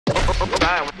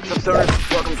Alright, what's up,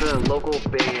 stoners? Welcome to the local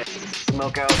band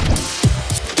Smokeout.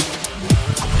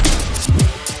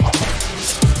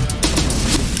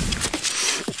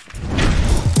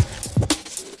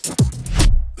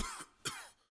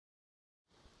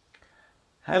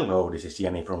 Hello, this is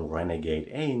Yanni from Renegade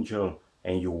Angel,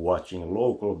 and you're watching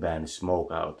local band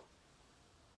Smokeout.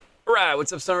 Alright,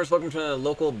 what's up, stoners? Welcome to the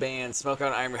local band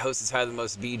Smokeout. I am your host, is High the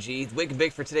Most BG. The Wake and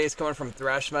Bake for today is coming from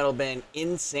thrash metal band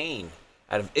Insane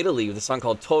out of Italy with a song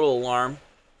called Total Alarm.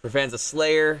 For fans of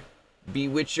Slayer,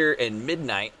 Bewitcher, and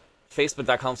Midnight,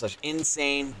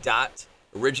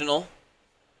 facebook.com/insane.original.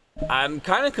 I'm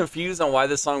kind of confused on why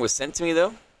this song was sent to me,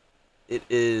 though. It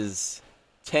is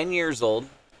 10 years old.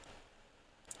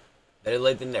 Better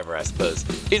late than never, I suppose.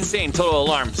 Insane, Total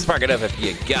Alarm. Spark it up if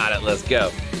you got it. Let's go.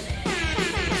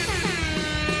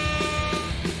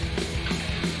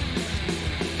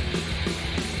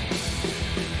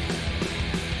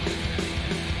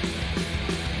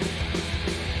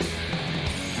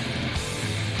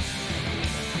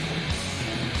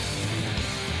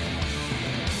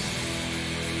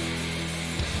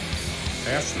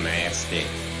 That's nasty.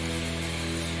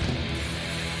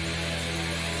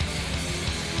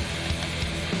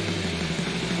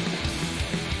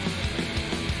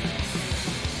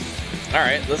 All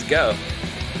right, let's go.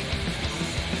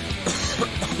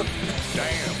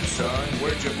 Damn, son,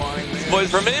 where'd you find this? Boys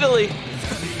from Italy.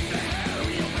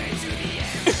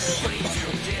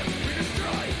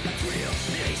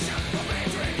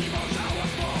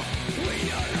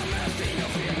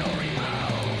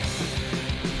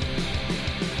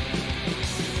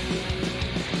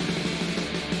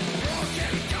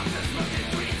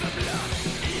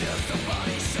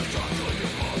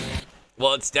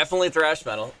 Well, it's definitely thrash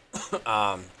metal.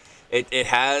 It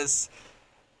has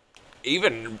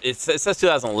even it says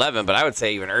 2011, but I would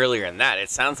say even earlier than that. It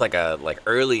sounds like a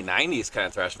early 90s kind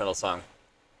of thrash metal song,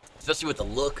 especially with the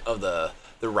look of the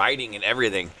writing and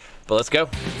everything. But let's go.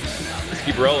 Let's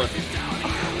keep rolling.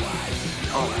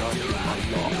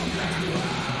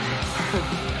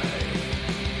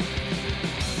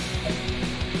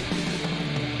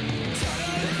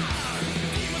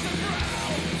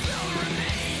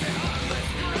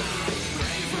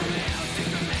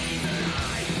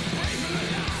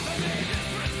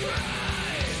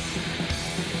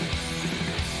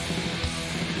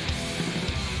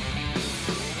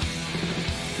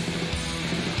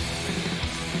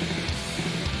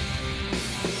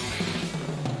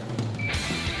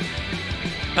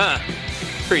 Huh.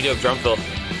 Pretty dope drum fill.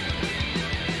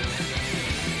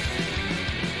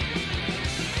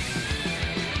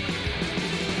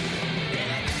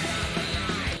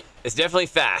 It's definitely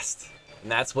fast. And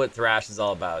that's what thrash is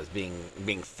all about, is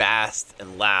being fast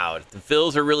and loud. The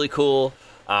fills are really cool.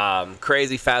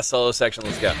 Crazy fast solo section.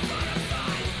 Let's go.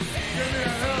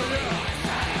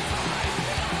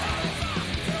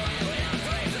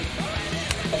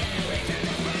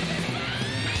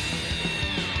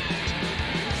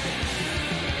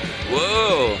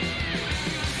 Whoa!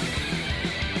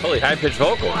 Holy high-pitched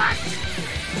vocal. What?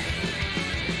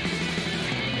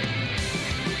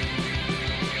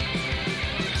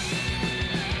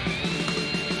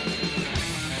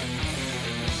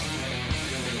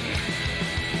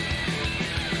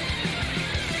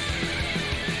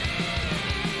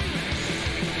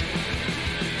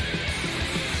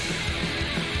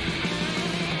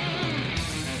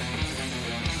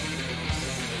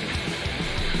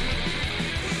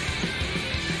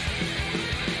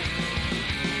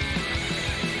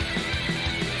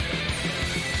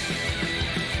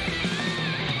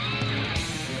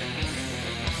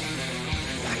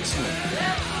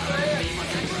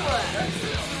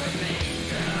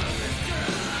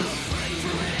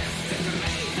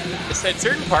 At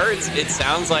certain parts, it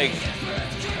sounds like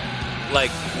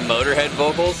Motorhead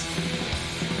vocals,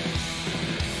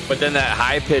 but then that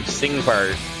high-pitched sing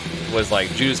part was like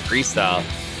Judas Priest style.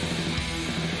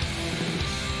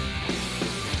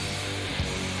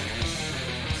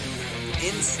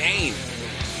 Insane.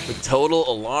 The Total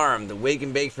Alarm, the Wake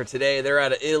and Bake for today. They're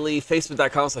out of Italy.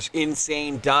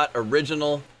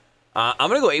 Facebook.com/insane.original. I'm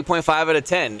gonna go 8.5 out of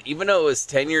 10. Even though it was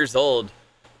 10 years old,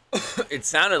 it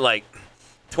sounded like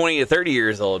 20 to 30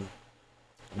 years old,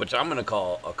 which I'm going to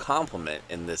call a compliment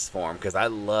in this form, because I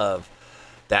love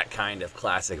that kind of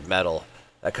classic metal,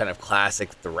 that kind of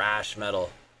classic thrash metal.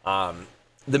 The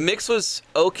mix was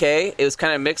okay. It was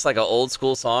kind of mixed like an old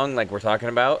school song like we're talking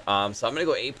about. So I'm going to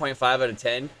go 8.5 out of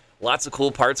 10. Lots of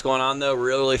cool parts going on, though.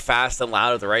 Really, really fast and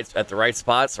loud at the right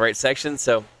spots, the right sections.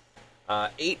 So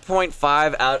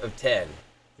 8.5 out of 10.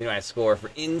 You know, my score for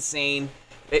Insane.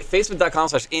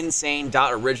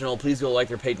 Facebook.com/insane.original. Please go like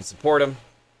their page and support them.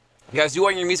 You guys do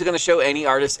want your music on the show, any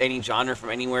artist, any genre from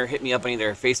anywhere, hit me up on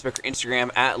either Facebook or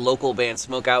Instagram at local band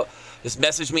Smokeout. Just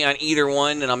message me on either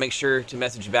one, and I'll make sure to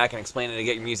message you back and explain it to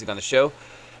get your music on the show.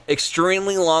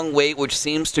 Extremely long wait, which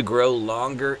seems to grow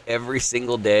longer every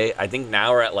single day. I think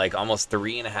now we're at like almost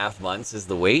 3.5 months is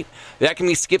the wait. That can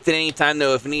be skipped at any time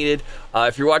though if needed.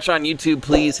 If you're watching on YouTube,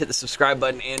 please hit the subscribe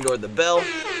button and or the bell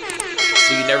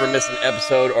so you never miss an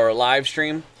episode or a live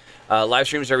stream. Live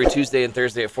streams are every Tuesday and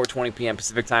Thursday at 4:20 p.m.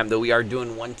 Pacific time, though we are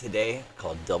doing one today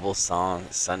called Double Song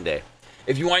Sunday.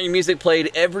 If you want your music played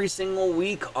every single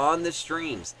week on the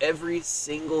streams,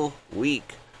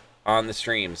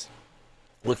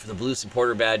 look for the blue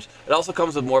supporter badge. It also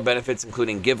comes with more benefits,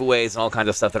 including giveaways and all kinds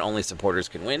of stuff that only supporters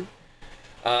can win.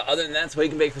 Other than that, that's what you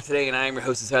can make for today, and I am your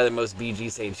host, the most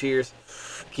BG, saying cheers,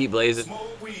 keep blazing,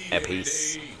 and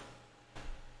peace.